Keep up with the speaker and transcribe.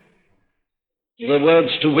The words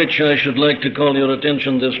to which I should like to call your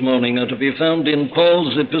attention this morning are to be found in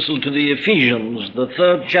Paul's epistle to the Ephesians, the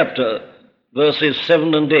 3rd chapter, verses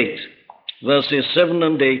 7 and 8. Verses 7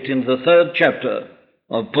 and 8 in the 3rd chapter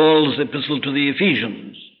of Paul's epistle to the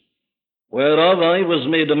Ephesians. Whereof I was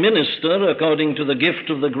made a minister according to the gift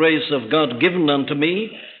of the grace of God given unto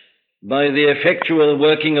me by the effectual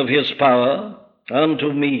working of his power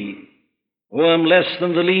unto me, who am less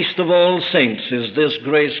than the least of all saints, is this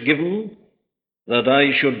grace given, that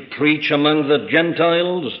I should preach among the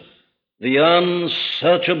Gentiles the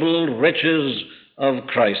unsearchable riches of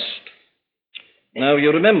Christ. Now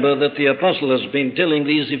you remember that the apostle has been telling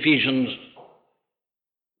these Ephesians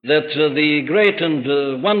that the great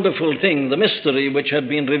and wonderful thing, the mystery which had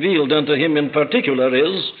been revealed unto him in particular,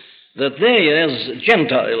 is that they as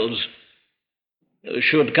Gentiles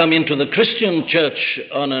should come into the Christian church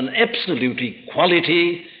on an absolute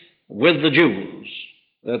equality with the Jews,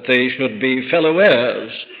 that they should be fellow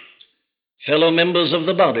heirs, fellow members of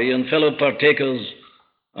the body, and fellow partakers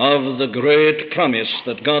of the great promise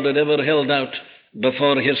that God had ever held out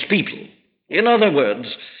before his people. In other words,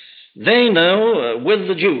 they now, with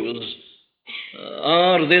the Jews,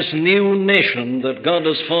 are this new nation that God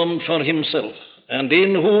has formed for himself, and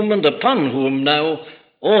in whom and upon whom now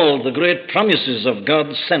all the great promises of God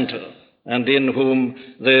center, and in whom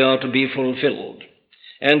they are to be fulfilled.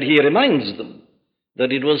 And he reminds them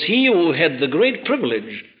that it was he who had the great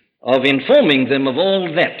privilege of informing them of all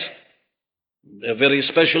that. A very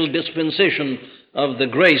special dispensation of the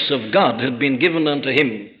grace of God had been given unto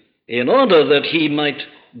him in order that he might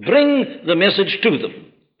bring the message to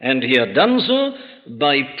them. And he had done so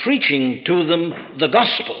by preaching to them the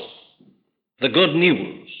gospel, the good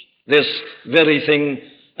news, this very thing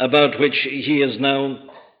about which he is now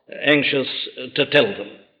anxious to tell them.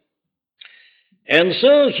 And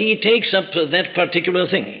so he takes up that particular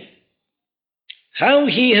thing, how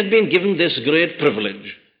he had been given this great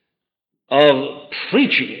privilege of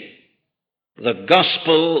preaching the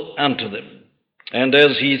gospel unto them. And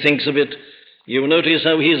as he thinks of it, you notice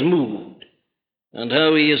how he is moved and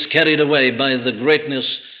how he is carried away by the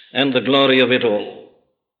greatness and the glory of it all.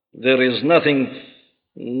 There is nothing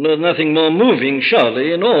more moving,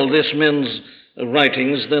 surely, in all this man's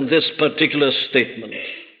writings than this particular statement.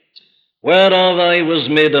 Whereof I was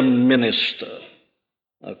made a minister,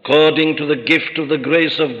 according to the gift of the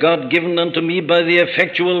grace of God given unto me by the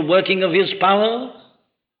effectual working of his power,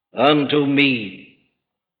 unto me,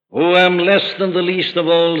 who am less than the least of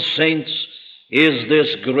all saints, is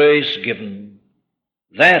this grace given,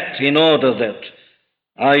 that in order that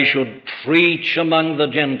I should preach among the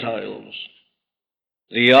Gentiles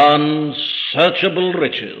the unsearchable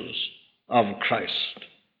riches of Christ.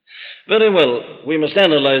 Very well, we must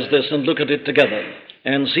analyze this and look at it together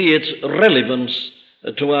and see its relevance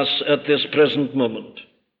to us at this present moment.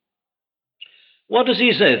 What does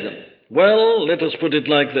he say then? Well, let us put it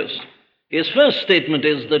like this. His first statement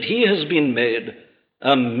is that he has been made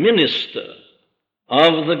a minister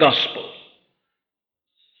of the gospel.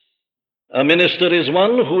 A minister is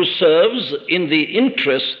one who serves in the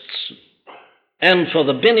interests and for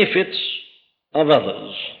the benefits of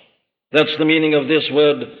others. That's the meaning of this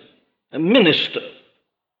word, minister.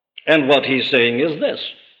 And what he's saying is this,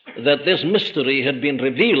 that this mystery had been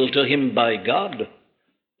revealed to him by God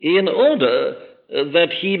in order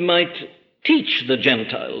that he might teach the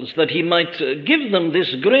Gentiles, that he might give them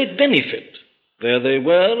this great benefit. There they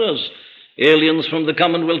were as aliens from the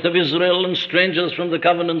commonwealth of Israel and strangers from the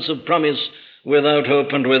covenants of promise, without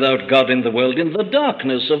hope and without God in the world, in the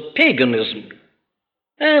darkness of paganism.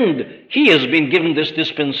 And he has been given this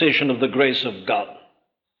dispensation of the grace of God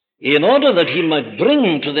in order that he might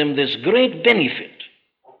bring to them this great benefit.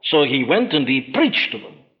 So he went and he preached to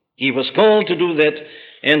them. He was called to do that,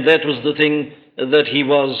 and that was the thing that he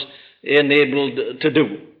was enabled to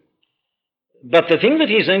do. But the thing that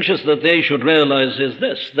he's anxious that they should realize is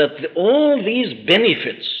this, that all these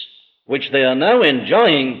benefits which they are now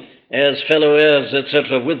enjoying as fellow heirs,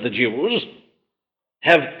 etc., with the Jews,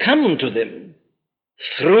 have come to them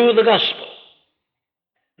through the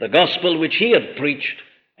gospel which he had preached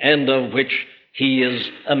and of which he is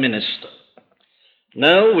a minister.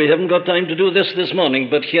 Now, we haven't got time to do this morning,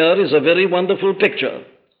 but here is a very wonderful picture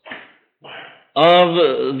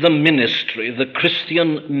of the ministry, the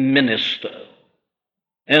Christian minister,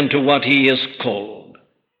 and to what he is called.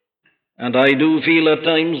 And I do feel at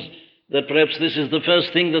times that perhaps this is the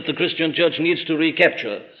first thing that the Christian church needs to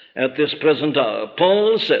recapture at this present hour.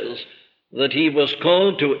 Paul says that he was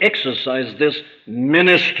called to exercise this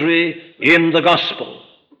ministry in the gospel.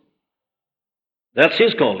 That's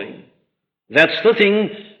his calling. That's the thing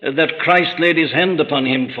that Christ laid his hand upon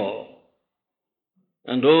him for.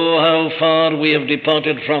 And oh, how far we have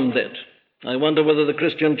departed from that. I wonder whether the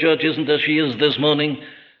Christian church isn't as she is this morning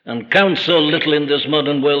and counts so little in this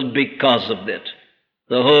modern world because of that.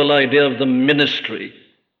 The whole idea of the ministry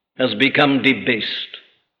has become debased.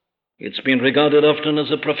 It's been regarded often as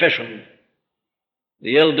a profession.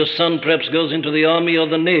 The eldest son perhaps goes into the army or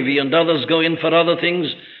the navy, and others go in for other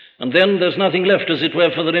things, and then there's nothing left, as it were,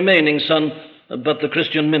 for the remaining son but the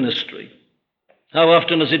Christian ministry. How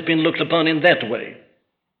often has it been looked upon in that way?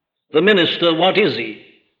 The minister, what is he?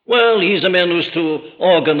 Well, he's a man who's to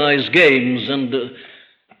organize games and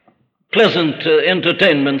pleasant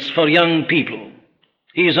entertainments for young people.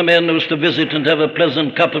 He's a man who's to visit and have a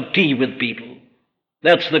pleasant cup of tea with people.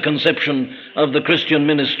 That's the conception of the Christian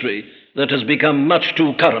ministry that has become much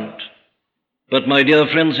too current. But, my dear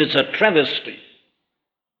friends, it's a travesty.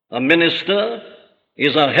 A minister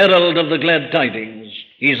is a herald of the glad tidings.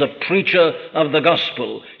 He's a preacher of the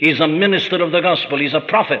gospel. He's a minister of the gospel. He's a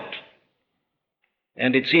prophet.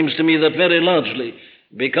 And it seems to me that very largely,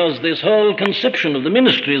 because this whole conception of the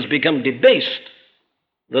ministry has become debased,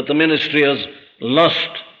 that the ministry has lost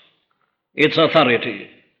its authority.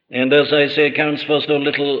 And as I say, counts for so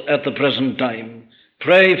little at the present time.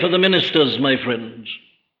 Pray for the ministers, my friends.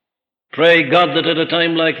 Pray God that at a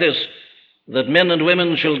time like this, that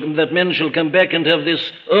men shall come back and have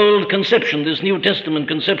this old conception, this New Testament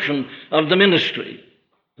conception of the ministry.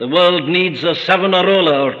 The world needs a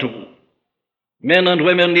Savonarola or two. Men and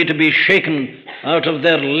women need to be shaken out of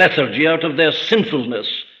their lethargy, out of their sinfulness,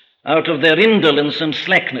 out of their indolence and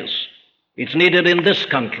slackness. It's needed in this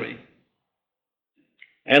country.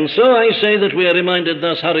 And so I say that we are reminded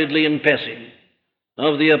thus hurriedly in passing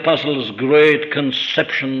of the apostles' great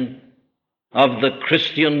conception of the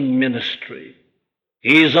Christian ministry.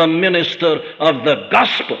 He is a minister of the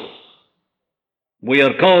gospel. We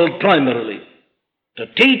are called primarily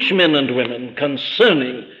to teach men and women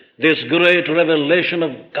concerning this great revelation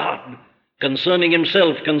of God, concerning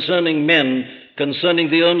himself, concerning men,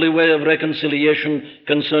 concerning the only way of reconciliation,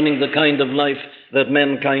 concerning the kind of life that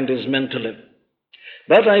mankind is meant to live.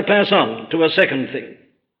 But I pass on to a second thing.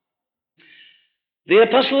 The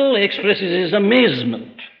apostle expresses his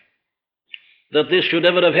amazement that this should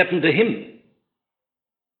ever have happened to him.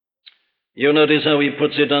 You notice how he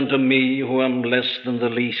puts it, unto me, who am less than the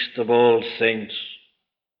least of all saints,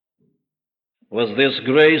 was this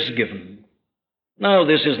grace given. Now,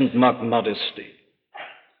 this isn't mock modesty.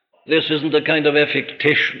 This isn't a kind of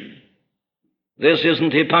affectation. This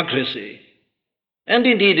isn't hypocrisy. And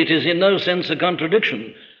indeed, it is in no sense a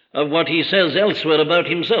contradiction of what he says elsewhere about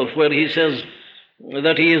himself, where he says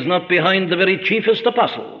that he is not behind the very chiefest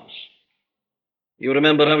apostles. You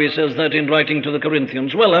remember how he says that in writing to the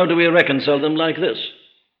Corinthians. Well, how do we reconcile them like this?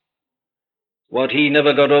 What he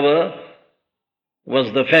never got over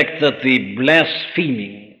was the fact that the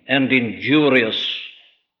blaspheming and injurious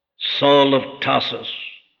Saul of Tarsus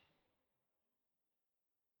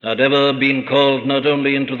had ever been called not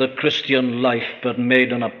only into the Christian life, but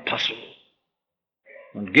made an apostle,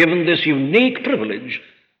 and given this unique privilege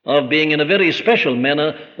of being in a very special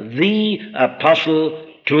manner the apostle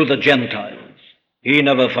to the Gentiles. He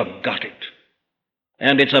never forgot it.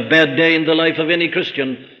 And it's a bad day in the life of any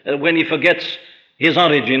Christian when he forgets his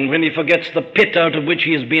origin, when he forgets the pit out of which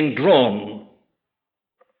he has been drawn.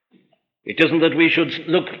 It isn't that we should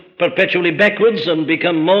look perpetually backwards and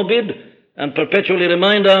become morbid and perpetually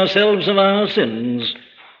remind ourselves of our sins,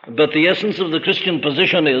 but the essence of the Christian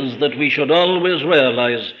position is that we should always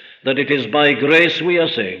realize that it is by grace we are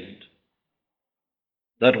saved,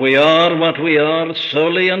 that we are what we are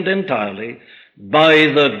solely and entirely by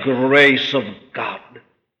the grace of God.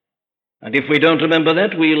 And if we don't remember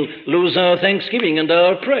that, we'll lose our thanksgiving and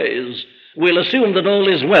our praise. We'll assume that all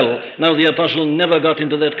is well. Now, the apostle never got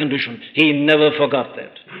into that condition. He never forgot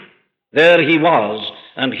that. There he was,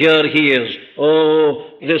 and here he is. Oh,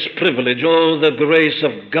 this privilege, oh, the grace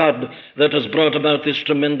of God that has brought about this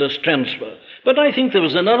tremendous transfer. But I think there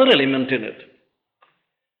was another element in it.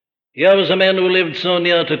 Here was a man who lived so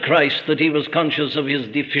near to Christ that he was conscious of his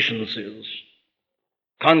deficiencies,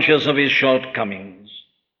 conscious of his shortcomings.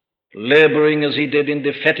 Laboring as he did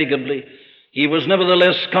indefatigably, he was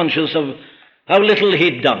nevertheless conscious of how little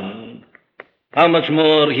he'd done, how much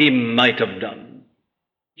more he might have done.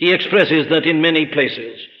 He expresses that in many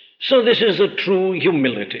places. So this is a true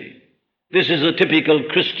humility. This is a typical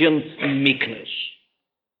Christian meekness.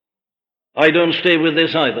 I don't stay with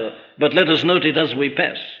this either, but let us note it as we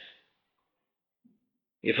pass.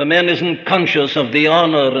 If a man isn't conscious of the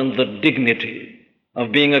honor and the dignity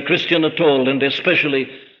of being a Christian at all, and especially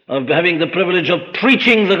of having the privilege of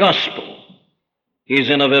preaching the gospel, he's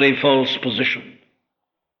in a very false position.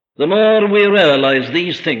 The more we realize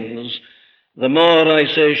these things, the more, I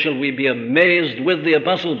say, shall we be amazed with the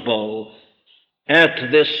Apostle Paul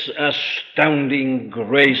at this astounding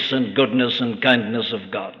grace and goodness and kindness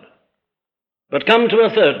of God. But come to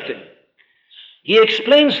a third thing. He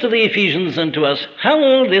explains to the Ephesians and to us how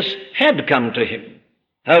all this had come to him,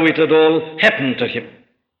 how it had all happened to him.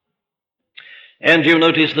 And you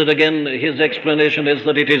notice that again his explanation is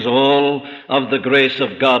that it is all of the grace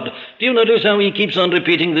of God. Do you notice how he keeps on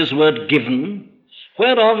repeating this word given?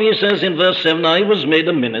 Whereof he says in verse 7, I was made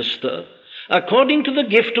a minister according to the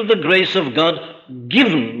gift of the grace of God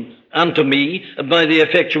given unto me by the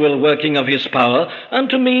effectual working of his power.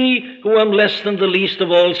 Unto me, who am less than the least of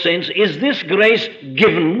all saints, is this grace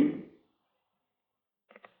given?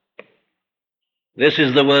 This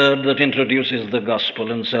is the word that introduces the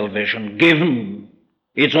gospel and salvation. Given.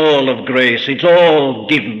 It's all of grace. It's all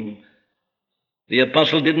given. The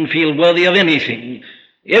apostle didn't feel worthy of anything.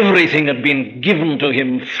 Everything had been given to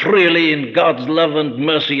him freely in God's love and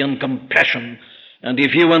mercy and compassion. And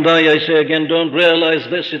if you and I say again, don't realize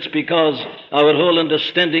this, it's because our whole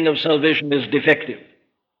understanding of salvation is defective.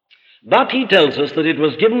 But he tells us that it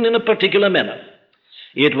was given in a particular manner.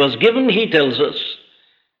 It was given, he tells us,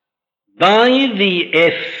 by the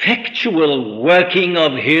effectual working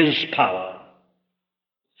of his power.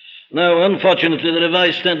 Now, unfortunately, the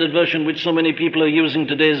Revised Standard Version, which so many people are using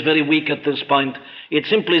today, is very weak at this point. It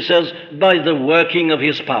simply says, by the working of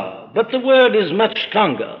his power. But the word is much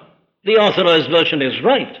stronger. The Authorized Version is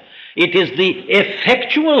right. It is the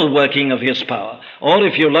effectual working of his power. Or,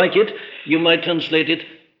 if you like it, you might translate it,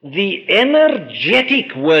 the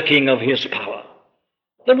energetic working of his power.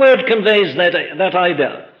 The word conveys that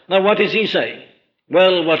idea. Now, what is he saying?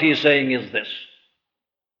 Well, what he's saying is this.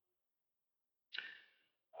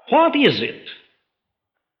 What is it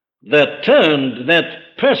that turned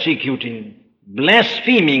that persecuting,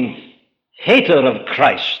 blaspheming hater of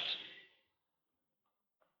Christ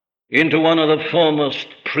into one of the foremost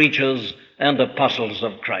preachers and apostles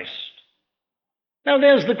of Christ? Now,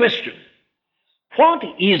 there's the question. What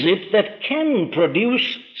is it that can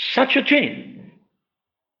produce such a change?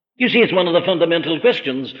 You see, it's one of the fundamental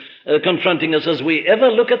questions confronting us as we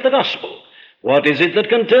ever look at the gospel. What is it that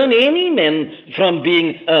can turn any man from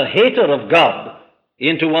being a hater of God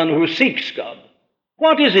into one who seeks God?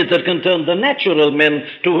 What is it that can turn the natural man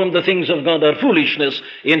to whom the things of God are foolishness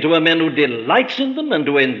into a man who delights in them and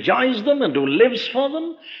who enjoys them and who lives for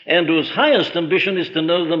them and whose highest ambition is to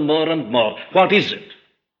know them more and more? What is it?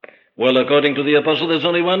 Well, according to the apostle, there's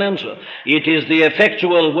only one answer. It is the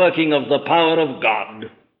effectual working of the power of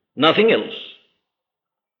God. Nothing else.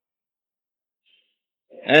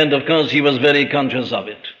 And, of course, he was very conscious of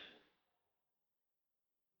it.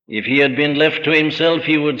 If he had been left to himself,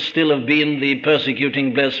 he would still have been the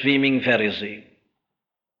persecuting, blaspheming Pharisee.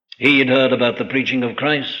 He had heard about the preaching of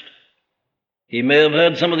Christ. He may have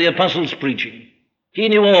heard some of the apostles' preaching. He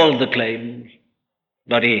knew all the claims,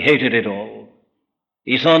 but he hated it all.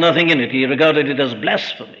 He saw nothing in it. He regarded it as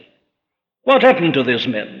blasphemy. What happened to this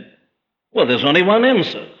man? Well, there's only one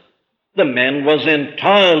answer. The man was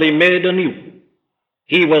entirely made anew.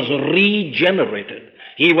 He was regenerated.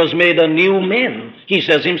 He was made a new man. He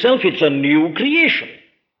says himself it's a new creation.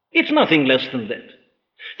 It's nothing less than that.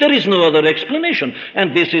 There is no other explanation,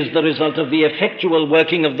 and this is the result of the effectual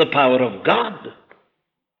working of the power of God.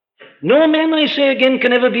 No man, I say again,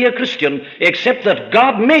 can ever be a Christian except that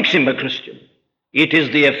God makes him a Christian. It is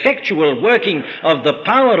the effectual working of the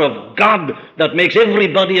power of God that makes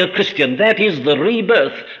everybody a Christian. That is the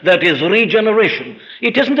rebirth. That is regeneration.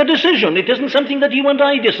 It isn't a decision. It isn't something that you and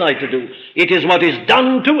I decide to do. It is what is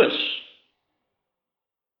done to us.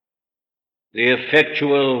 The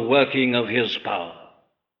effectual working of his power.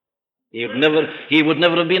 He would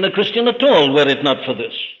never have been a Christian at all were it not for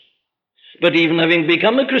this. But even having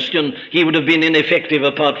become a Christian, he would have been ineffective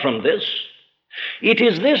apart from this. It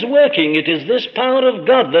is this working, it is this power of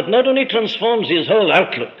God that not only transforms his whole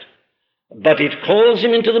outlook, but it calls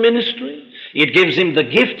him into the ministry. It gives him the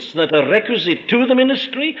gifts that are requisite to the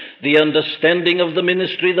ministry, the understanding of the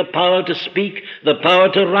ministry, the power to speak, the power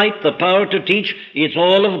to write, the power to teach. It's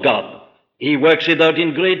all of God. He works it out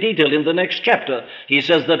in great detail in the next chapter. He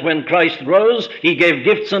says that when Christ rose, he gave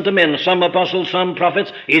gifts unto men, some apostles, some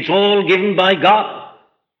prophets. It's all given by God.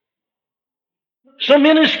 So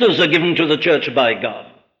ministers are given to the church by God.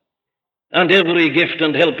 And every gift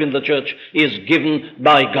and help in the church is given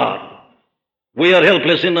by God. We are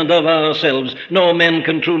helpless in and of ourselves. No man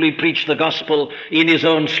can truly preach the gospel in his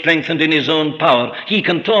own strength and in his own power. He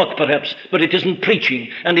can talk, perhaps, but it isn't preaching,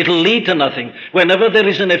 and it'll lead to nothing. Whenever there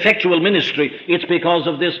is an effectual ministry, it's because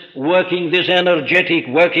of this working, this energetic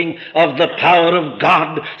working of the power of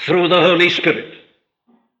God through the Holy Spirit.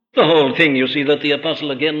 The whole thing, you see, that the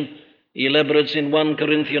apostle again elaborates in 1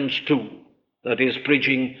 Corinthians 2, that his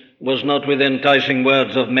preaching was not with enticing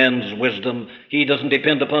words of man's wisdom. He doesn't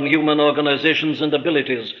depend upon human organizations and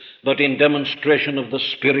abilities, but in demonstration of the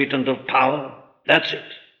Spirit and of power. That's it.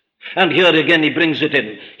 And here again he brings it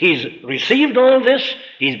in. He's received all this.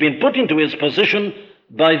 He's been put into his position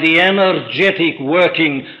by the energetic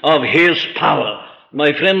working of his power.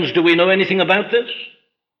 My friends, do we know anything about this?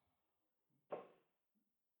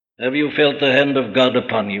 Have you felt the hand of God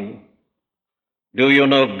upon you? Do you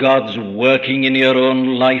know God's working in your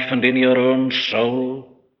own life and in your own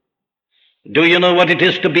soul? Do you know what it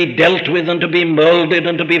is to be dealt with and to be molded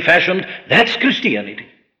and to be fashioned? That's Christianity.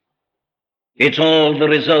 It's all the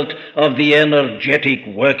result of the energetic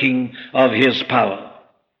working of his power.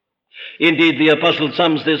 Indeed, the apostle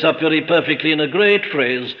sums this up very perfectly in a great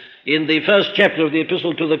phrase in the first chapter of the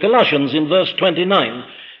epistle to the Colossians in verse 29.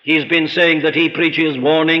 He's been saying that he preaches,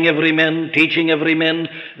 warning every man, teaching every man,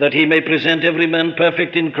 that he may present every man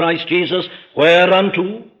perfect in Christ Jesus,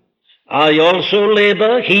 whereunto I also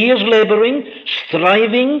labor, he is laboring,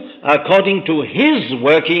 striving according to his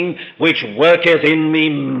working, which worketh in me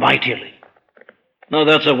mightily. Now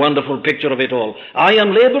that's a wonderful picture of it all. I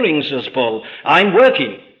am laboring, says Paul. I'm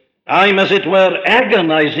working. I'm, as it were,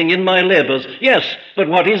 agonizing in my labors. Yes, but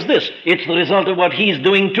what is this? It's the result of what he's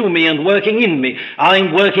doing to me and working in me.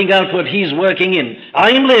 I'm working out what he's working in.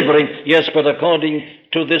 I'm laboring, yes, but according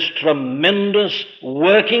to this tremendous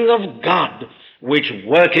working of God, which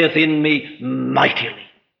worketh in me mightily.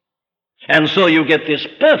 And so you get this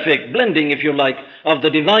perfect blending, if you like, of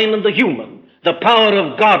the divine and the human. The power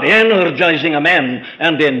of God energizing a man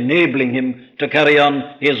and enabling him to carry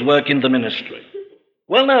on his work in the ministry.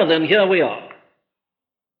 Well, now then, here we are.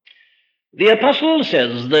 The apostle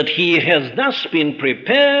says that he has thus been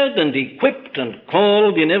prepared and equipped and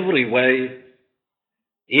called in every way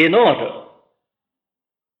in order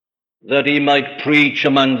that he might preach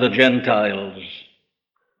among the Gentiles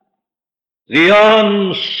the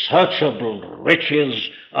unsearchable riches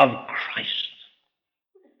of Christ.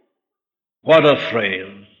 What a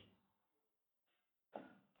phrase.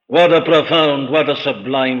 What a profound, what a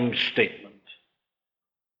sublime statement.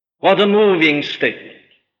 What a moving statement.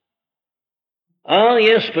 Ah,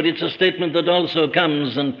 yes, but it's a statement that also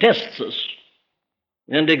comes and tests us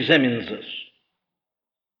and examines us.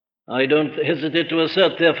 I don't hesitate to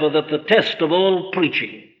assert, therefore, that the test of all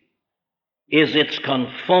preaching is its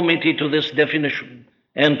conformity to this definition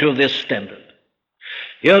and to this standard.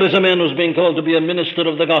 Here is a man who's being called to be a minister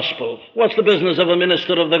of the gospel. What's the business of a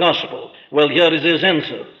minister of the gospel? Well, here is his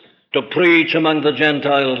answer: to preach among the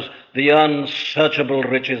Gentiles the unsearchable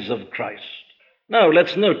riches of Christ. Now,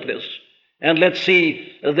 let's note this, and let's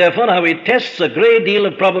see, therefore, how it tests a great deal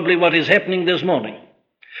of probably what is happening this morning.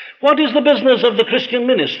 What is the business of the Christian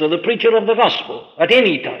minister, the preacher of the gospel, at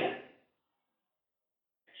any time?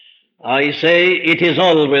 I say it is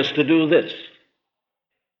always to do this.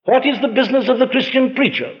 What is the business of the Christian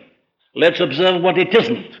preacher? Let's observe what it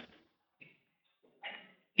isn't.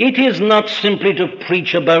 It is not simply to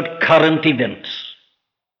preach about current events.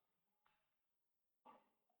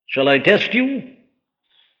 Shall I test you?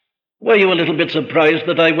 Were you a little bit surprised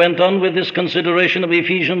that I went on with this consideration of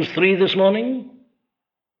Ephesians 3 this morning?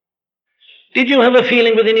 Did you have a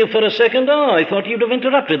feeling within you for a second, I thought you'd have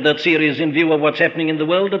interrupted that series in view of what's happening in the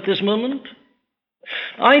world at this moment?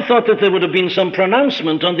 I thought that there would have been some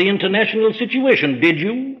pronouncement on the international situation. Did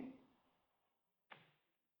you?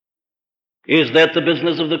 Is that the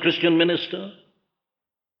business of the Christian minister?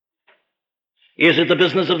 Is it the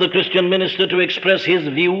business of the Christian minister to express his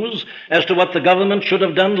views as to what the government should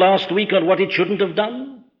have done last week or what it shouldn't have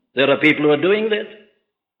done? There are people who are doing that.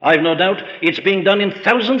 I've no doubt it's being done in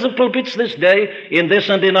thousands of pulpits this day, in this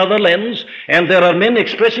and in other lands, and there are men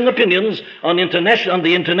expressing opinions on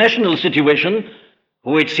the international situation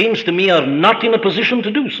who, it seems to me, are not in a position to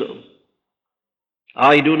do so.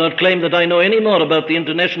 I do not claim that I know any more about the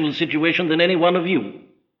international situation than any one of you.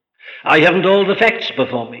 I haven't all the facts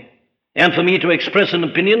before me, and for me to express an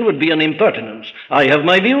opinion would be an impertinence. I have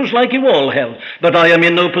my views like you all have, but I am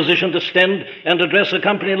in no position to stand and address a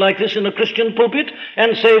company like this in a Christian pulpit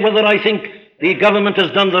and say whether I think the government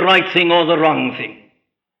has done the right thing or the wrong thing.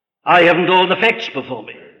 I haven't all the facts before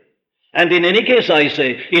me. And in any case, I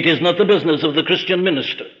say, it is not the business of the Christian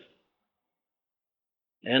minister.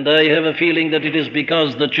 And I have a feeling that it is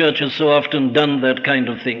because the church has so often done that kind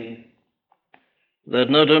of thing,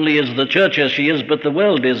 that not only is the church as she is, but the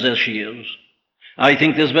world is as she is. I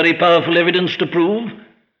think there's very powerful evidence to prove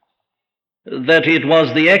that it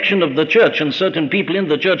was the action of the church and certain people in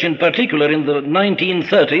the church in particular in the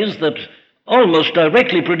 1930s that almost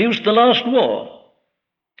directly produced the last war.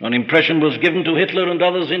 An impression was given to Hitler and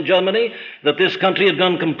others in Germany that this country had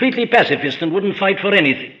gone completely pacifist and wouldn't fight for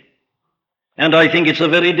anything. And I think it's a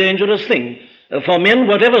very dangerous thing for men,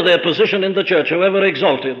 whatever their position in the church, however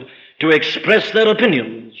exalted, to express their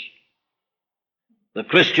opinions. The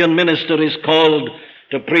Christian minister is called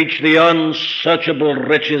to preach the unsearchable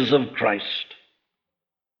riches of Christ.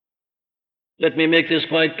 Let me make this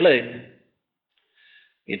quite plain.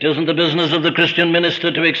 It isn't the business of the Christian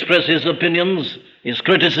minister to express his opinions, his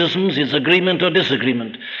criticisms, his agreement or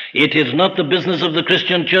disagreement. It is not the business of the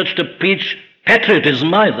Christian church to preach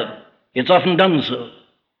patriotism either. It's often done so.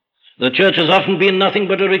 The church has often been nothing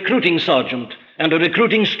but a recruiting sergeant and a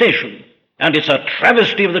recruiting station, and it's a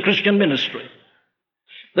travesty of the Christian ministry.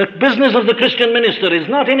 The business of the Christian minister is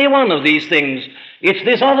not any one of these things. It's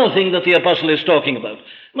this other thing that the apostle is talking about.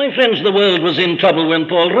 My friends, the world was in trouble when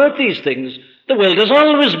Paul wrote these things. The world has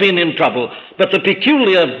always been in trouble, but the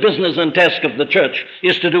peculiar business and task of the church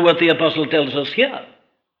is to do what the apostle tells us here.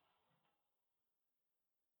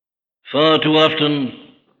 Far too often,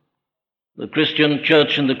 the Christian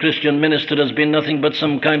church and the Christian minister has been nothing but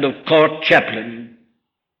some kind of court chaplain,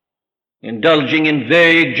 indulging in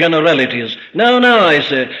vague generalities. No, I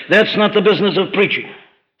say, that's not the business of preaching.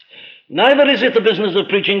 Neither is it the business of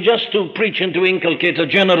preaching just to preach and to inculcate a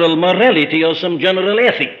general morality or some general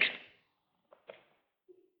ethic.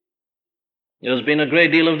 There's been a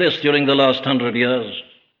great deal of this during the last 100 years,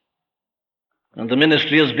 and the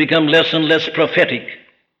ministry has become less and less prophetic,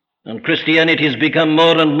 and Christianity has become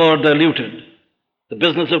more and more diluted. The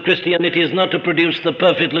business of Christianity is not to produce the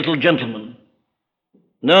perfect little gentleman.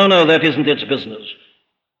 No, that isn't its business.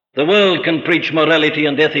 The world can preach morality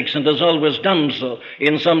and ethics and has always done so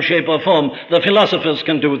in some shape or form. The philosophers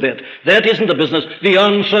can do that. That isn't the business. The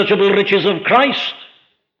unsearchable riches of Christ.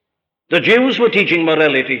 The Jews were teaching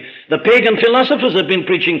morality. The pagan philosophers have been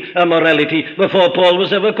preaching a morality before Paul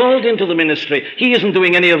was ever called into the ministry. He isn't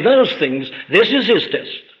doing any of those things. This is his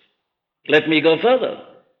test. Let me go further.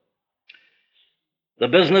 The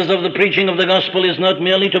business of the preaching of the gospel is not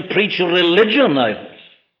merely to preach religion either.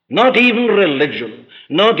 Not even religion,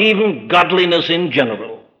 not even godliness in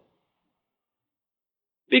general.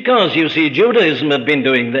 Because, you see, Judaism had been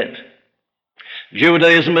doing that.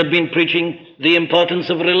 Judaism had been preaching the importance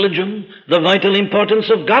of religion, the vital importance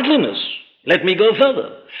of godliness. Let me go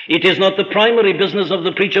further. It is not the primary business of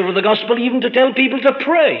the preacher of the gospel even to tell people to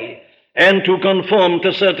pray and to conform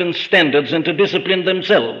to certain standards and to discipline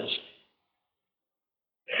themselves.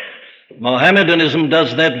 Mohammedanism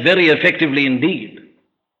does that very effectively indeed.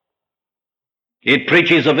 It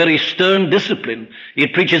preaches a very stern discipline.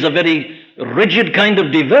 It preaches a very rigid kind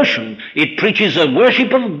of devotion. It preaches a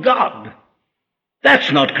worship of God.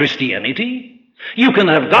 That's not Christianity. You can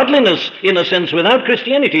have godliness in a sense without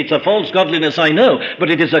Christianity. It's a false godliness, I know, but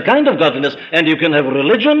it is a kind of godliness, and you can have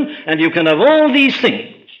religion, and you can have all these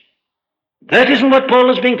things. That isn't what Paul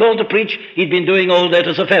has been called to preach. He'd been doing all that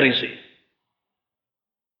as a Pharisee.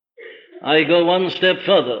 I go one step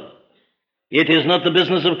further. It is not the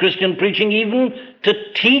business of Christian preaching even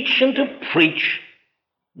to teach and to preach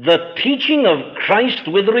the teaching of Christ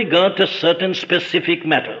with regard to certain specific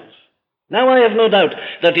matters. Now, I have no doubt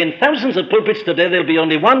that in thousands of pulpits today there'll be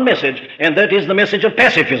only one message, and that is the message of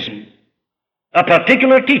pacifism, a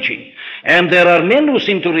particular teaching. And there are men who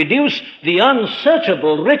seem to reduce the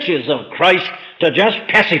unsearchable riches of Christ to just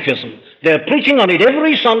pacifism. They're preaching on it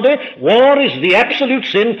every Sunday. War is the absolute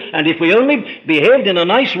sin, and if we only behaved in a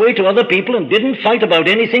nice way to other people and didn't fight about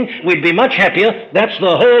anything, we'd be much happier. That's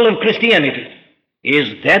the whole of Christianity.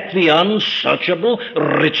 Is that the unsearchable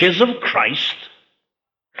riches of Christ?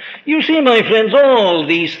 You see, my friends, all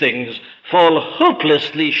these things fall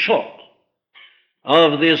hopelessly short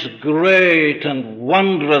of this great and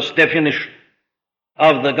wondrous definition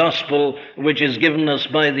of the gospel which is given us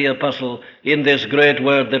by the apostle in this great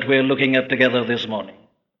word that we're looking at together this morning.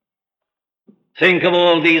 Think of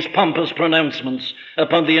all these pompous pronouncements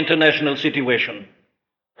upon the international situation.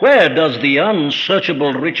 Where does the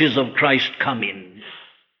unsearchable riches of Christ come in?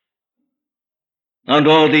 And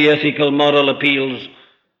all the ethical, moral appeals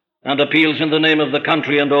and appeals in the name of the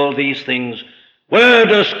country and all these things. Where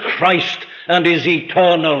does Christ and his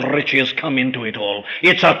eternal riches come into it all?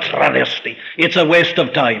 It's a travesty. It's a waste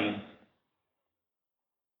of time.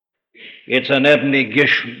 It's an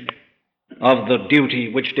abnegation of the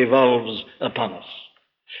duty which devolves upon us.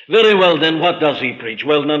 Very well, then, what does he preach?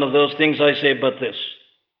 Well, none of those things I say but this.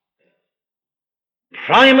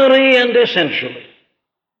 Primary and essentially,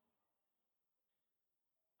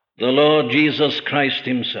 the Lord Jesus Christ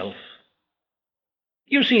himself.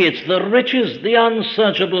 You see, it's the riches, the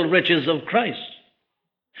unsearchable riches of Christ,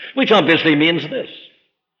 which obviously means this,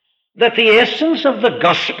 that the essence of the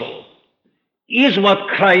gospel is what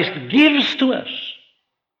Christ gives to us.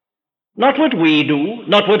 Not what we do,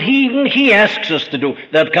 not what he asks us to do.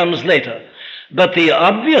 That comes later. But the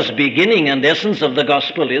obvious beginning and essence of the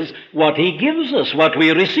gospel is what he gives us, what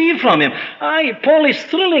we receive from him. Paul is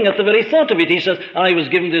thrilling at the very thought of it. He says, I was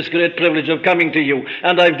given this great privilege of coming to you,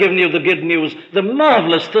 and I've given you the good news, the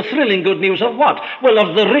marvelous, the thrilling good news of what? Well,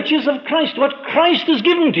 of the riches of Christ, what Christ has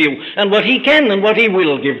given to you, and what he can and what he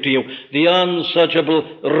will give to you. The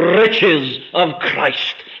unsearchable riches of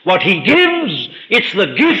Christ. What he gives, it's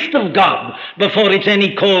the gift of God before it's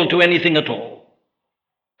any call to anything at all.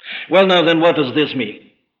 Well, now then, what does this mean?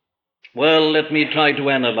 Well, let me try to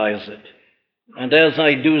analyze it. And as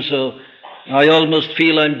I do so, I almost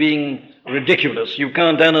feel I'm being ridiculous. You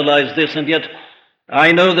can't analyze this, and yet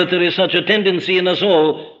I know that there is such a tendency in us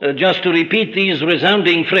all just to repeat these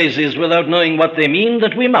resounding phrases without knowing what they mean,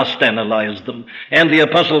 that we must analyze them. And the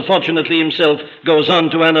apostle, fortunately himself, goes on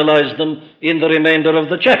to analyze them in the remainder of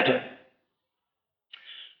the chapter.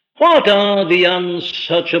 What are the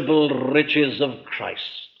unsearchable riches of Christ?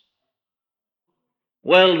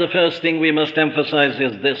 Well, the first thing we must emphasize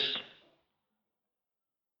is this.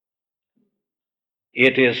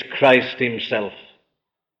 It is Christ himself.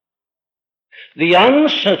 The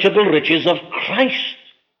unsearchable riches of Christ.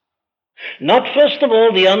 Not, first of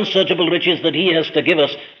all, the unsearchable riches that he has to give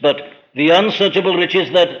us, but the unsearchable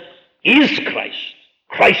riches that is Christ,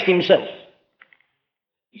 Christ himself.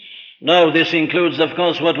 Now, this includes, of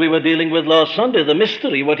course, what we were dealing with last Sunday, the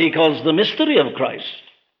mystery, what he calls the mystery of Christ.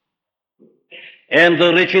 And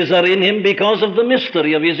the riches are in him because of the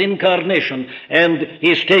mystery of his incarnation and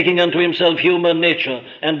his taking unto himself human nature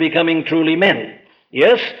and becoming truly men.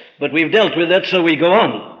 Yes, but we've dealt with that, so we go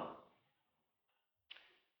on.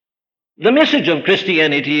 The message of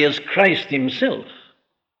Christianity is Christ himself.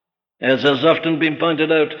 As has often been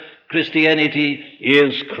pointed out, Christianity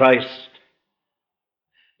is Christ.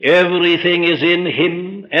 Everything is in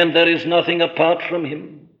him, and there is nothing apart from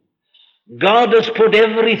him. God has put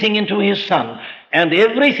everything into his Son, and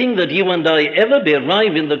everything that you and I ever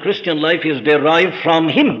derive in the Christian life is derived from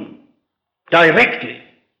him, directly.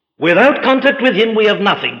 Without contact with him, we have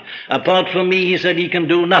nothing. Apart from me, he said, he can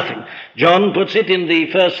do nothing. John puts it in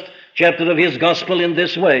the first chapter of his gospel in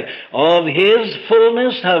this way. Of his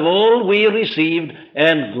fullness have all we received,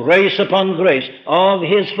 and grace upon grace. Of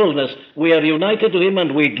his fullness we are united to him,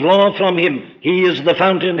 and we draw from him. He is the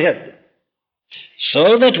fountainhead.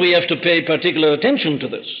 So that we have to pay particular attention to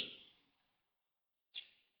this.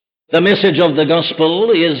 The message of the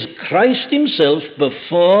gospel is Christ himself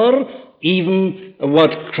before even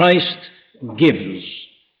what Christ gives.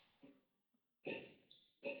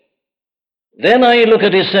 Then I look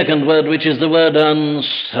at his second word, which is the word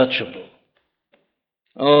unsearchable.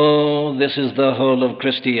 Oh, this is the whole of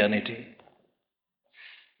Christianity.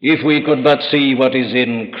 If we could but see what is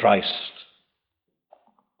in Christ.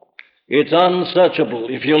 It's unsearchable,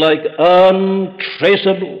 if you like,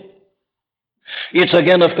 untraceable. It's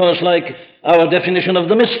again, of course, like our definition of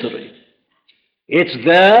the mystery. It's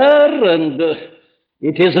there and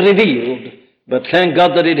it is revealed. But thank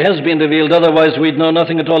God that it has been revealed, otherwise we'd know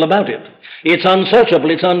nothing at all about it. It's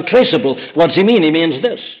unsearchable, it's untraceable. What's he mean? He means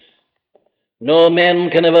this. No man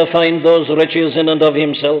can ever find those riches in and of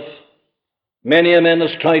himself. Many a man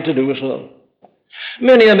has tried to do so.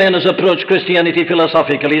 Many a man has approached Christianity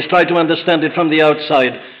philosophically. He's tried to understand it from the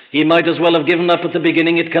outside. He might as well have given up at the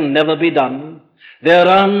beginning. It can never be done. They're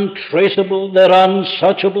untraceable, they're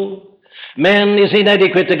unsearchable. Man is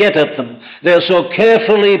inadequate to get at them. They're so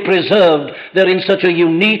carefully preserved. They're in such a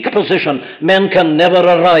unique position. Man can never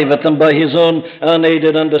arrive at them by his own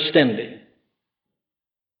unaided understanding.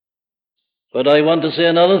 But I want to say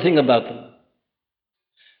another thing about them.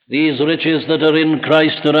 These riches that are in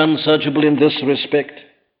Christ are unsearchable in this respect,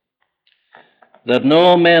 that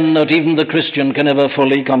no man, not even the Christian, can ever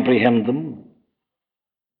fully comprehend them.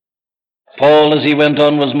 Paul, as he went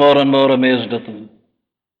on, was more and more amazed at them.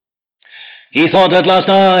 He thought at last,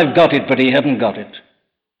 I've got it, but he hadn't got it.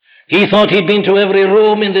 He thought he'd been to every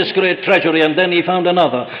room in this great treasury, and then he found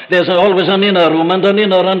another. There's always an inner room, and an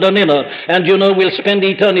inner, and an inner. And you know, we'll spend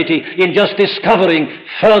eternity in just discovering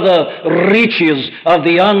further reaches of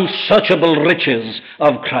the unsearchable riches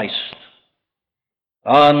of Christ.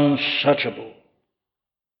 Unsearchable.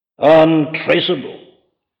 Untraceable.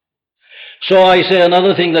 So I say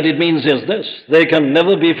another thing that it means is this: they can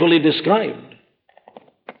never be fully described.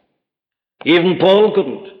 Even Paul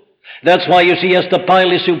couldn't. That's why you see he has to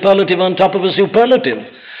pile a superlative on top of a superlative.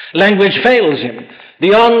 Language fails him.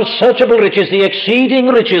 The unsearchable riches, the exceeding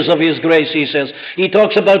riches of his grace, he says. He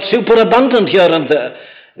talks about superabundant here and there.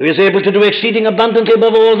 He is able to do exceeding abundantly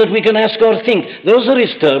above all that we can ask or think. Those are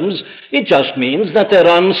his terms. It just means that they're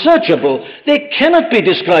unsearchable. They cannot be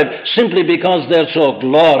described simply because they're so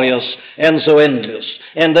glorious and so endless.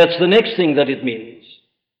 And that's the next thing that it means.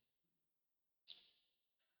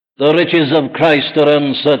 The riches of Christ are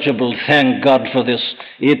unsearchable. Thank God for this.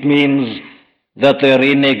 It means that they're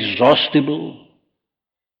inexhaustible.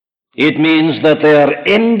 It means that they are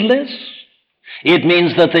endless. It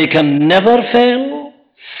means that they can never fail.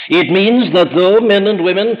 It means that though men and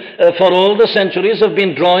women for all the centuries have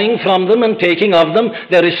been drawing from them and taking of them,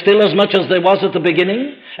 there is still as much as there was at the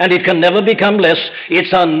beginning, and it can never become less.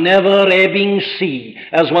 It's a never-ebbing sea,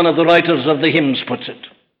 as one of the writers of the hymns puts it.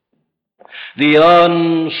 The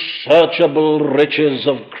unsearchable riches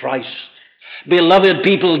of Christ. Beloved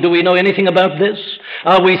people, do we know anything about this?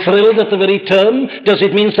 Are we thrilled at the very term? Does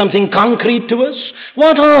it mean something concrete to us?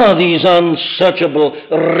 What are these unsearchable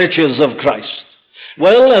riches of Christ?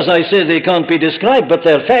 Well, as I say, they can't be described, but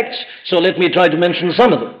they're facts, so let me try to mention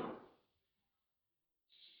some of them.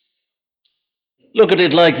 Look at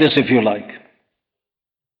it like this, if you like.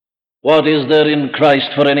 What is there in Christ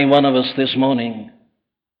for any one of us this morning?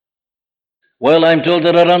 Well, I'm told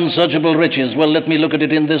there are unsearchable riches. Well, let me look at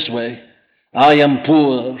it in this way. I am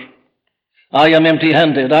poor. I am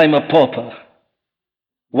empty-handed. I'm a pauper.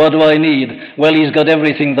 What do I need? Well, he's got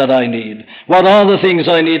everything that I need. What are the things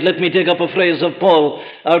I need? Let me take up a phrase of Paul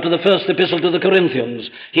out of the first epistle to the Corinthians.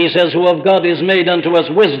 He says, who of God is made unto us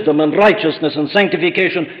wisdom and righteousness and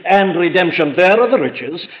sanctification and redemption. There are the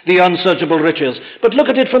riches, the unsearchable riches. But look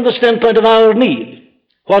at it from the standpoint of our need.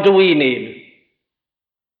 What do we need?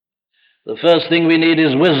 The first thing we need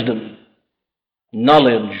is wisdom,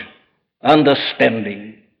 knowledge,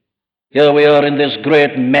 understanding. Here we are in this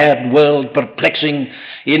great mad world, perplexing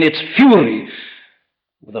in its fury.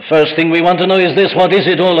 The first thing we want to know is this: what is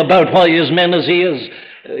it all about? Why is man as he is?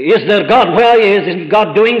 Is there God? Why isn't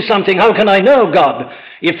God doing something? How can I know God?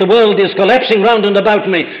 If the world is collapsing round and about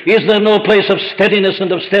me, is there no place of steadiness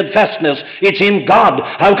and of steadfastness? It's in God.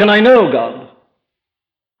 How can I know God?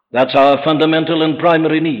 That's our fundamental and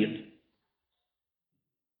primary need.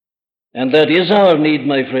 And that is our need,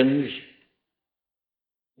 my friends.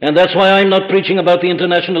 And that's why I'm not preaching about the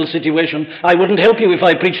international situation. I wouldn't help you if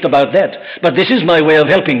I preached about that. But this is my way of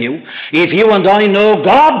helping you. If you and I know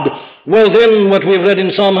God, well then what we've read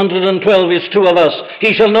in Psalm 112 is true of us.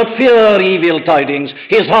 He shall not fear evil tidings.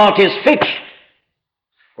 His heart is fixed,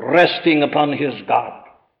 resting upon his God.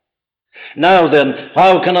 Now then,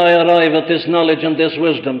 how can I arrive at this knowledge and this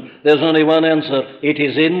wisdom? There's only one answer. It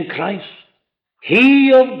is in Christ.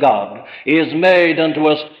 He of God is made unto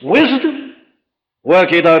us wisdom.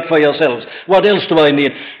 Work it out for yourselves. What else do I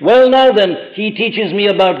need? Well, now then, he teaches me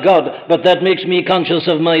about God, but that makes me conscious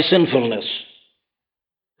of my sinfulness.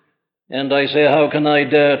 And I say, how can I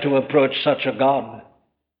dare to approach such a God?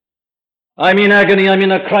 I'm in agony, I'm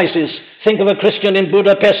in a crisis. Think of a Christian in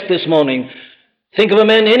Budapest this morning. Think of a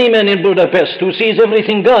man, any man in Budapest, who sees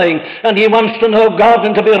everything dying, and he wants to know God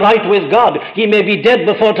and to be right with God. He may be dead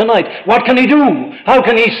before tonight. What can he do? How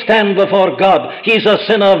can he stand before God? He's a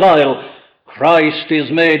sinner vile. Christ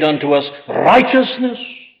is made unto us righteousness.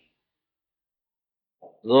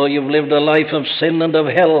 Though you've lived a life of sin and of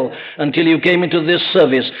hell until you came into this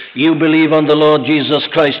service, you believe on the Lord Jesus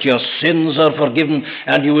Christ, your sins are forgiven,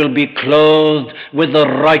 and you will be clothed with the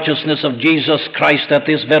righteousness of Jesus Christ at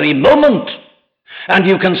this very moment. And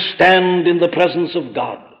you can stand in the presence of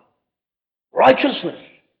God. Righteousness.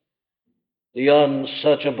 The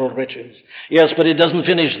unsearchable riches. Yes, but it doesn't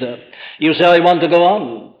finish there. You say, I want to go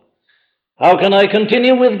on. How can I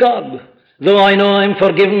continue with God? Though I know I'm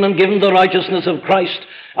forgiven and given the righteousness of Christ,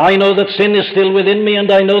 I know that sin is still within me,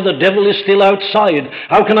 and I know the devil is still outside.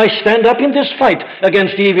 How can I stand up in this fight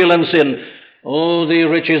against evil and sin? Oh, the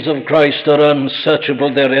riches of Christ are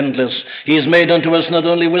unsearchable, they're endless. He's made unto us not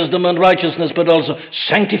only wisdom and righteousness, but also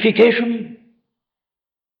sanctification.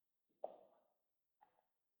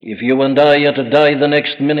 If you and I are to die the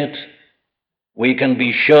next minute, we can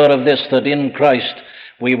be sure of this, that in Christ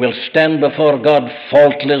we will stand before God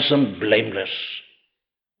faultless and blameless.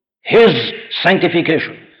 His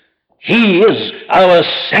sanctification. He is our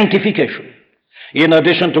sanctification, in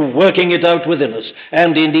addition to working it out within us.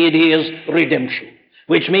 And indeed, he is redemption.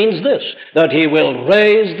 which means this, that he will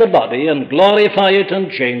raise the body and glorify it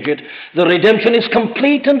and change it. The redemption is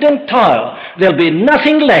complete and entire. There'll be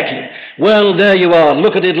nothing lacking. Well, there you are.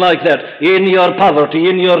 Look at it like that. In your poverty,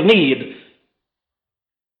 in your need,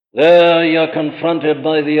 there you're confronted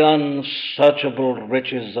by the unsearchable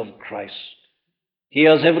riches of Christ. He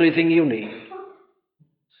has everything you need.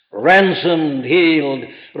 Ransomed, healed,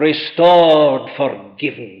 restored,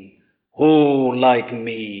 forgiven. Who, like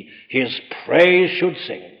me, his praise should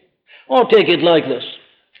sing? Or take it like this.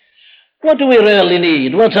 What do we really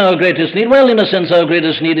need? What's our greatest need? Well, in a sense, our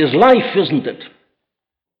greatest need is life, isn't it?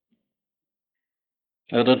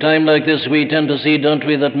 At a time like this, we tend to see, don't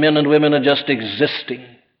we, that men and women are just existing.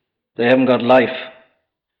 They haven't got life.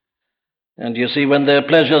 And you see, when their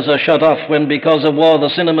pleasures are shut off, when because of war the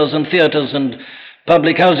cinemas and theaters and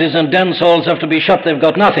public houses and dance halls have to be shut, they've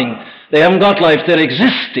got nothing. They haven't got life. They're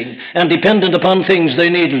existing and dependent upon things. They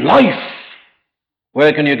need life.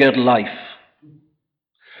 Where can you get life?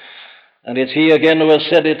 And it's he again who has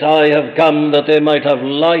said it, I have come that they might have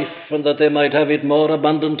life and that they might have it more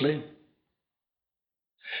abundantly.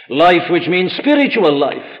 Life which means spiritual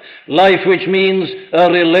life. Life which means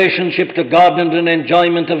a relationship to God and an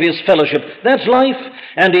enjoyment of his fellowship. That's life,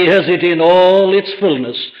 and he has it in all its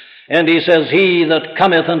fullness. And he says, he that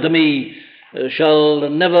cometh unto me shall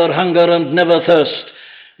never hunger and never thirst.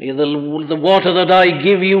 The water that I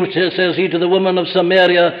give you, says he to the woman of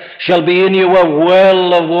Samaria, shall be in you a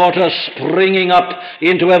well of water springing up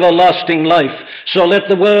into everlasting life. So let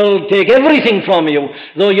the world take everything from you,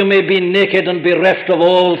 though you may be naked and bereft of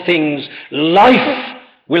all things. Life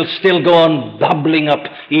will still go on bubbling up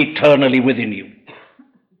eternally within you.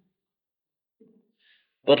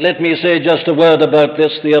 But let me say just a word about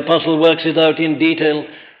this. The apostle works it out in detail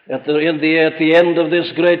at the end of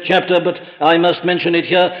this great chapter, but I must mention it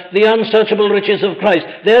here. The unsearchable riches of Christ.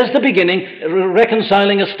 There's the beginning,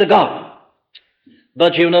 reconciling us to God.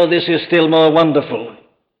 But you know, this is still more wonderful.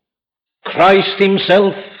 Christ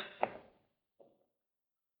himself,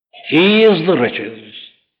 he is the riches.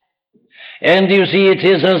 And you see, it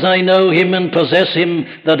is as I know him and possess him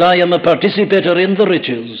that I am a participator in the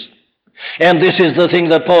riches. And this is the thing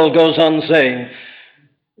that Paul goes on saying.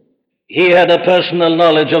 He had a personal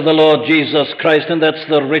knowledge of the Lord Jesus Christ, and that's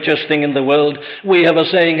the richest thing in the world. We have a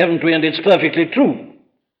saying, haven't we, and it's perfectly true,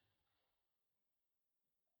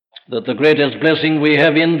 that the greatest blessing we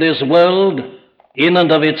have in this world, in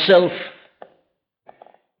and of itself,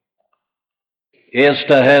 is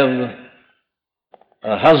to have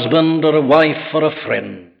a husband or a wife or a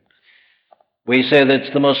friend. We say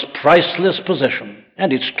that's the most priceless possession,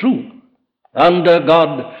 and it's true. Under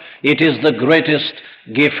God, it is the greatest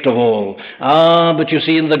gift of all. But you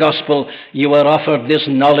see, in the gospel, you are offered this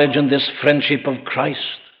knowledge and this friendship of Christ.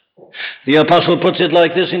 The apostle puts it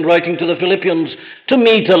like this in writing to the Philippians. To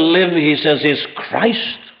me to live, he says, is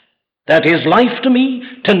Christ. That is life to me.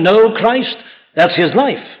 To know Christ, that's his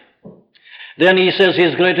life. Then he says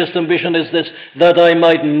his greatest ambition is this, that I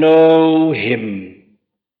might know him.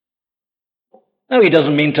 Now, he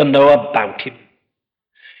doesn't mean to know about him.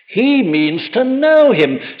 He means to know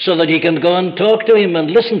him so that he can go and talk to him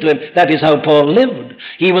and listen to him. That is how Paul lived.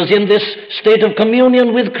 He was in this state of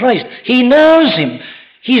communion with Christ. He knows him.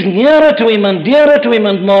 He's nearer to him and dearer to him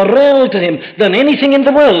and more real to him than anything in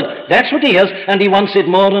the world. That's what he has, and he wants it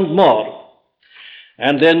more and more.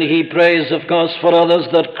 And then he prays, of course, for others,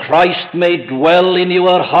 that Christ may dwell in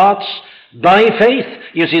your hearts by faith.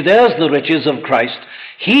 You see, there's the riches of Christ.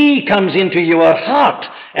 He comes into your heart,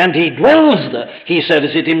 and he dwells there. He says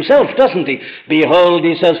it himself, doesn't he? Behold,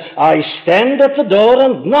 he says, I stand at the door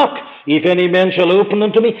and knock. If any man shall open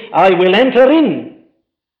unto me, I will enter in.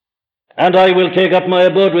 And I will take up my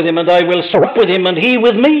abode with him, and I will sup with him, and he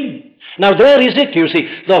with me. Now there is it, you see.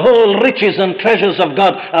 The whole riches and treasures of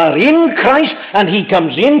God are in Christ, and he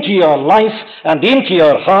comes into your life and into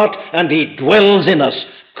your heart, and he dwells in us.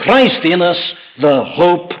 Christ in us, the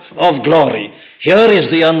hope of glory. Here is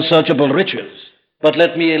the unsearchable riches. But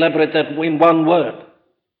let me elaborate that in one word.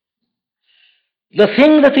 The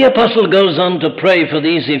thing that the apostle goes on to pray for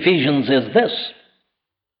these Ephesians is this,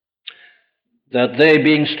 that they,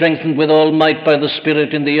 being strengthened with all might by the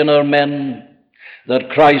Spirit in the inner man, that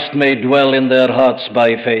Christ may dwell in their hearts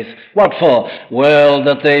by faith. What for? Well,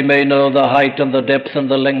 that they may know the height and the depth and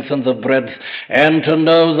the length and the breadth, and to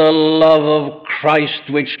know the love of Christ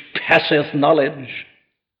which passeth knowledge.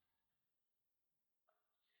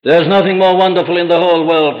 There's nothing more wonderful in the whole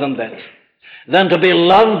world than that, than to be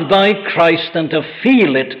loved by Christ and to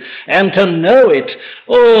feel it and to know it.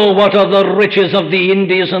 Oh, what are the riches of the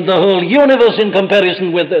Indies and the whole universe in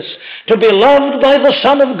comparison with this? To be loved by the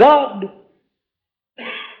Son of God.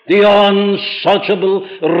 The unsearchable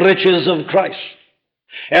riches of Christ.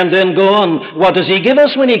 And then go on. What does he give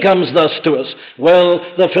us when he comes thus to us? Well,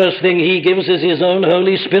 the first thing he gives is his own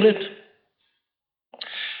Holy Spirit.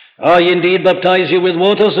 I indeed baptize you with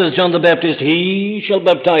water, says John the Baptist. He shall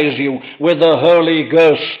baptize you with the Holy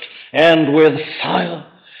Ghost and with fire.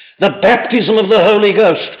 The baptism of the Holy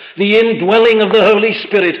Ghost, the indwelling of the Holy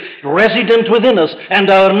Spirit, resident within us, and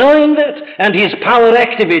our knowing that, and his power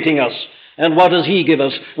activating us. And what does he give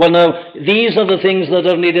us? Well, now, these are the things that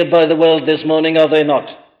are needed by the world this morning, are they not?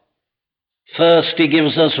 First, he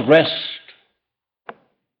gives us rest.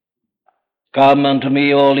 Come unto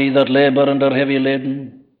me, all ye that labor and are heavy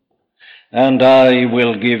laden, and I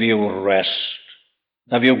will give you rest.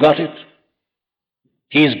 Have you got it?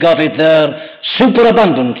 He's got it there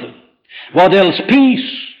superabundantly. What else?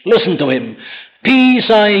 Peace. Listen to him. Peace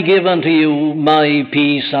I give unto you, my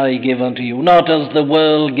peace I give unto you. Not as the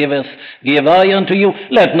world giveth, give I unto you.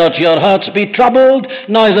 Let not your hearts be troubled,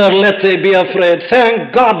 neither let they be afraid.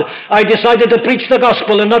 Thank God I decided to preach the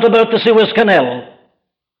gospel and not about the Suez Canal.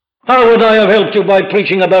 How would I have helped you by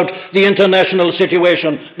preaching about the international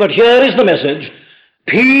situation? But here is the message.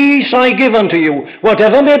 Peace I give unto you,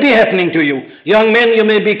 whatever may be happening to you. Young men, you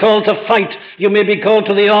may be called to fight. You may be called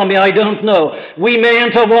to the army. I don't know. We may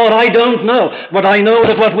enter war. I don't know. But I know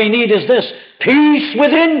that what we need is this: peace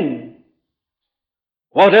within.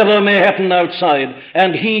 Whatever may happen outside,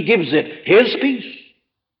 and he gives it, his peace.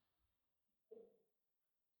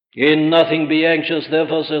 In nothing be anxious,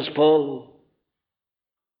 therefore, says Paul.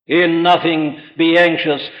 In nothing be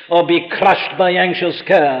anxious or be crushed by anxious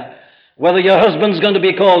care. Whether your husband's going to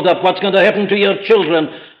be called up, what's going to happen to your children,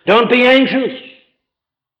 don't be anxious.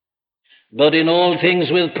 But in all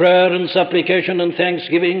things with prayer and supplication and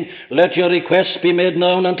thanksgiving, let your requests be made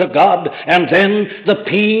known unto God, and then the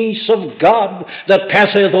peace of God that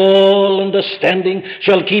passeth all understanding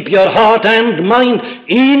shall keep your heart and mind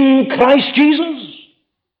in Christ Jesus.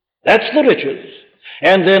 That's the riches.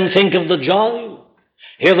 And then think of the joy.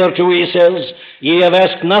 Hitherto, he says, ye have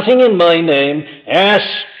asked nothing in my name. Ask,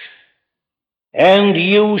 and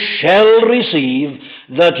you shall receive,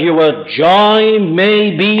 that your joy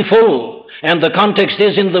may be full. And the context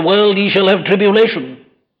is, in the world ye shall have tribulation.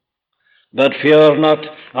 But fear not,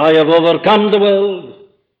 I have overcome the world.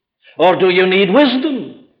 Or do you need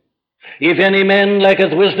wisdom? If any man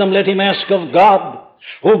lacketh wisdom, let him ask of God,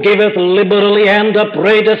 who giveth liberally and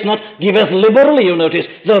upbraideth not. Giveth liberally, you notice,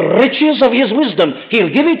 the riches of his wisdom.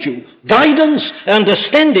 He'll give it you. Guidance,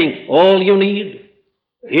 understanding, all you need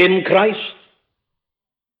in Christ.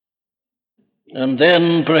 And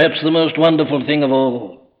then, perhaps the most wonderful thing of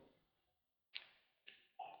all,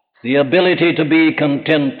 the ability to be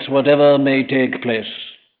content whatever may take place.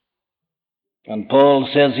 And Paul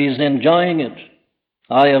says he's enjoying it.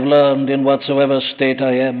 I have learned in whatsoever state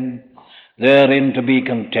I am, therein to be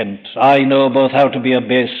content. I know both how to be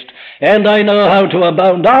abased, and I know how to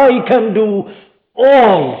abound. I can do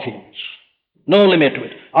all things. No limit to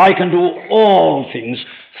it. I can do all things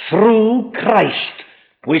through Christ,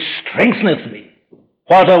 which strengtheneth me.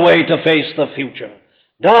 What a way to face the future.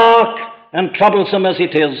 Dark and troublesome as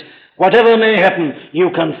it is, whatever may happen,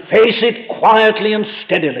 you can face it quietly and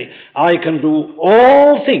steadily. I can do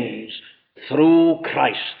all things through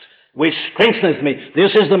Christ, which strengtheneth me.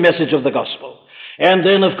 This is the message of the gospel. And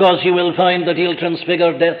then, of course, you will find that he'll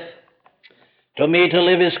transfigure death. To me to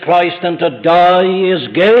live is Christ, and to die is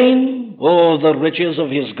gain. Oh, the riches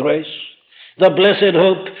of his grace. The blessed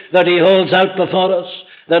hope that he holds out before us,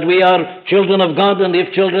 that we are children of God, and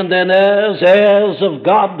if children, then heirs, heirs of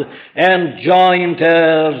God, and joint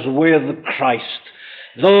heirs with Christ.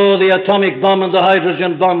 Though the atomic bomb and the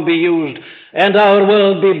hydrogen bomb be used, and our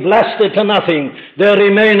world be blasted to nothing, there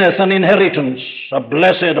remaineth an inheritance, a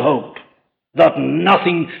blessed hope, that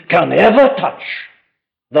nothing can ever touch,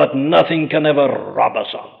 that nothing can ever rob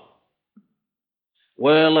us of.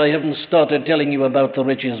 Well, I haven't started telling you about the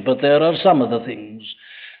riches, but there are some of the things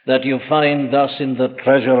that you find thus in the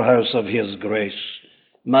treasure house of his grace.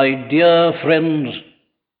 My dear friends,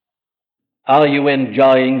 are you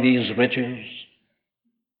enjoying these riches?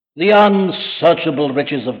 The unsearchable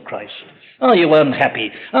riches of Christ. Are you unhappy?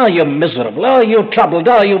 Are you miserable? Are you troubled?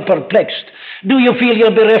 Are you perplexed? Do you feel you're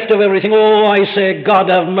bereft of everything? Oh, I say, God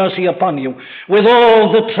have mercy upon you. With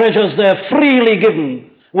all the treasures there freely given,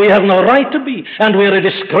 we have no right to be, and we're a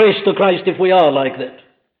disgrace to Christ if we are like that.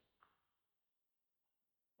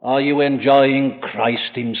 Are you enjoying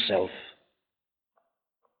Christ himself?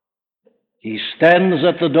 He stands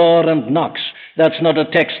at the door and knocks. That's not a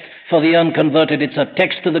text For the unconverted, it's a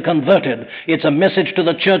text to the converted. It's a message to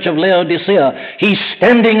the church of Laodicea. He's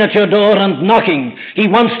standing at your door and knocking. He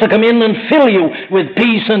wants to come in and fill you with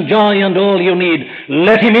peace and joy and all you need.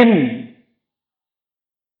 Let him in.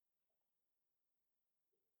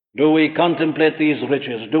 Do we contemplate these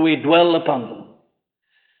riches? Do we dwell upon them?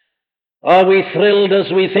 Are we thrilled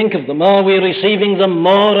as we think of them? Are we receiving them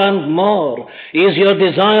more and more? Is your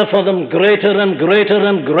desire for them greater and greater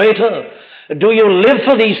and greater? Do you live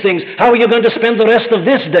for these things? How are you going to spend the rest of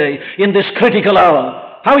this day in this critical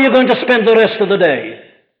hour? How are you going to spend the rest of the day?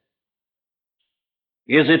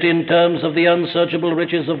 Is it in terms of the unsearchable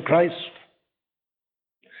riches of Christ?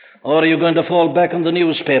 Or are you going to fall back on the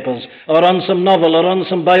newspapers, or on some novel, or on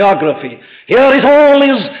some biography? Here it all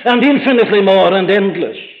is, and infinitely more, and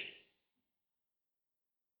endless.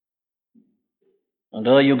 And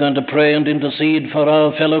are you going to pray and intercede for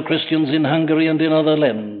our fellow Christians in Hungary and in other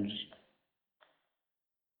lands?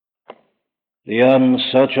 The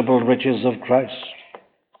unsearchable riches of Christ.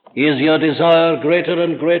 Is your desire greater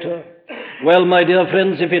and greater? Well, my dear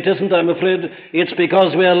friends, if it isn't, I'm afraid it's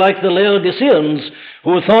because we are like the Laodiceans,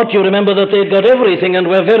 who thought, you remember, that they'd got everything and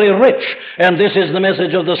were very rich. And this is the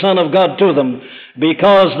message of the Son of God to them.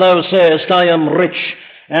 Because thou sayest, I am rich,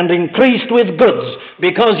 and increased with goods,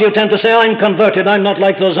 because you tend to say, I'm converted, I'm not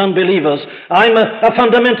like those unbelievers. I'm a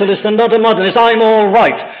fundamentalist and not a modernist. I'm all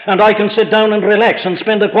right, and I can sit down and relax and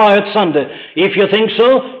spend a quiet Sunday. If you think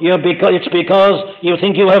so, it's because you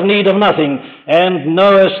think you have need of nothing, and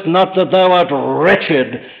knowest not that thou art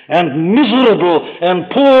wretched and miserable and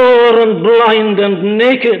poor and blind and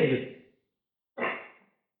naked.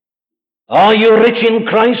 Are you rich in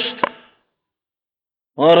Christ?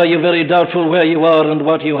 Or are you very doubtful where you are and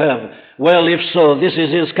what you have? Well, if so, this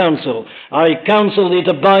is his counsel. I counsel thee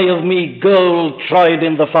to buy of me gold tried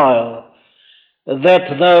in the fire,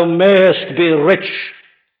 that thou mayest be rich,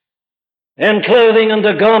 and clothing and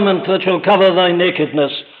a garment that shall cover thy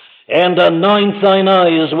nakedness, and anoint thine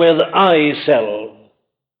eyes with eye salve,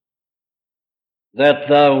 that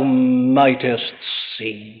thou mightest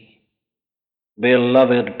see.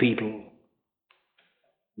 Beloved people,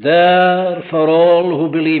 there, for all who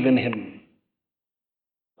believe in him,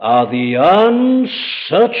 are the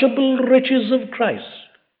unsearchable riches of Christ.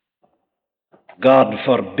 God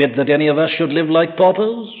forbid that any of us should live like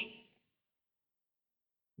paupers.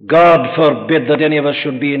 God forbid that any of us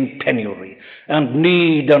should be in penury and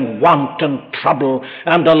need and want and trouble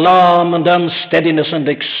and alarm and unsteadiness and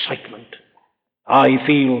excitement. I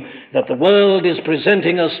feel that the world is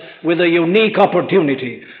presenting us with a unique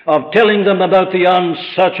opportunity of telling them about the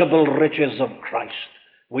unsearchable riches of Christ.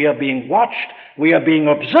 We are being watched, we are being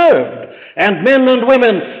observed, and men and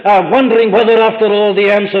women are wondering whether, after all,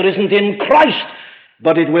 the answer isn't in Christ,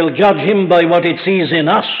 but it will judge him by what it sees in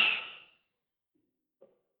us.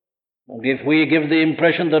 And if we give the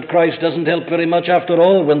impression that Christ doesn't help very much after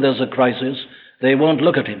all when there's a crisis, they won't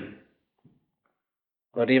look at him.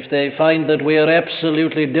 But if they find that we are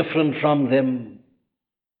absolutely different from them,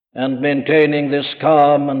 and maintaining this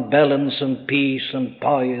calm and balance and peace and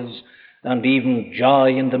poise and even joy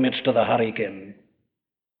in the midst of the hurricane,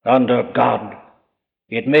 under God,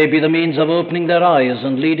 it may be the means of opening their eyes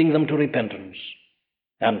and leading them to repentance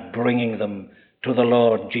and bringing them to the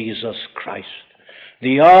Lord Jesus Christ.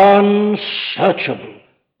 The unsearchable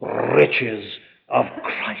riches of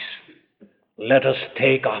Christ. Let us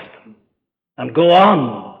take of them and go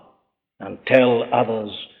on and tell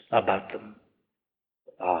others about them.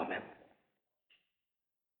 Amen.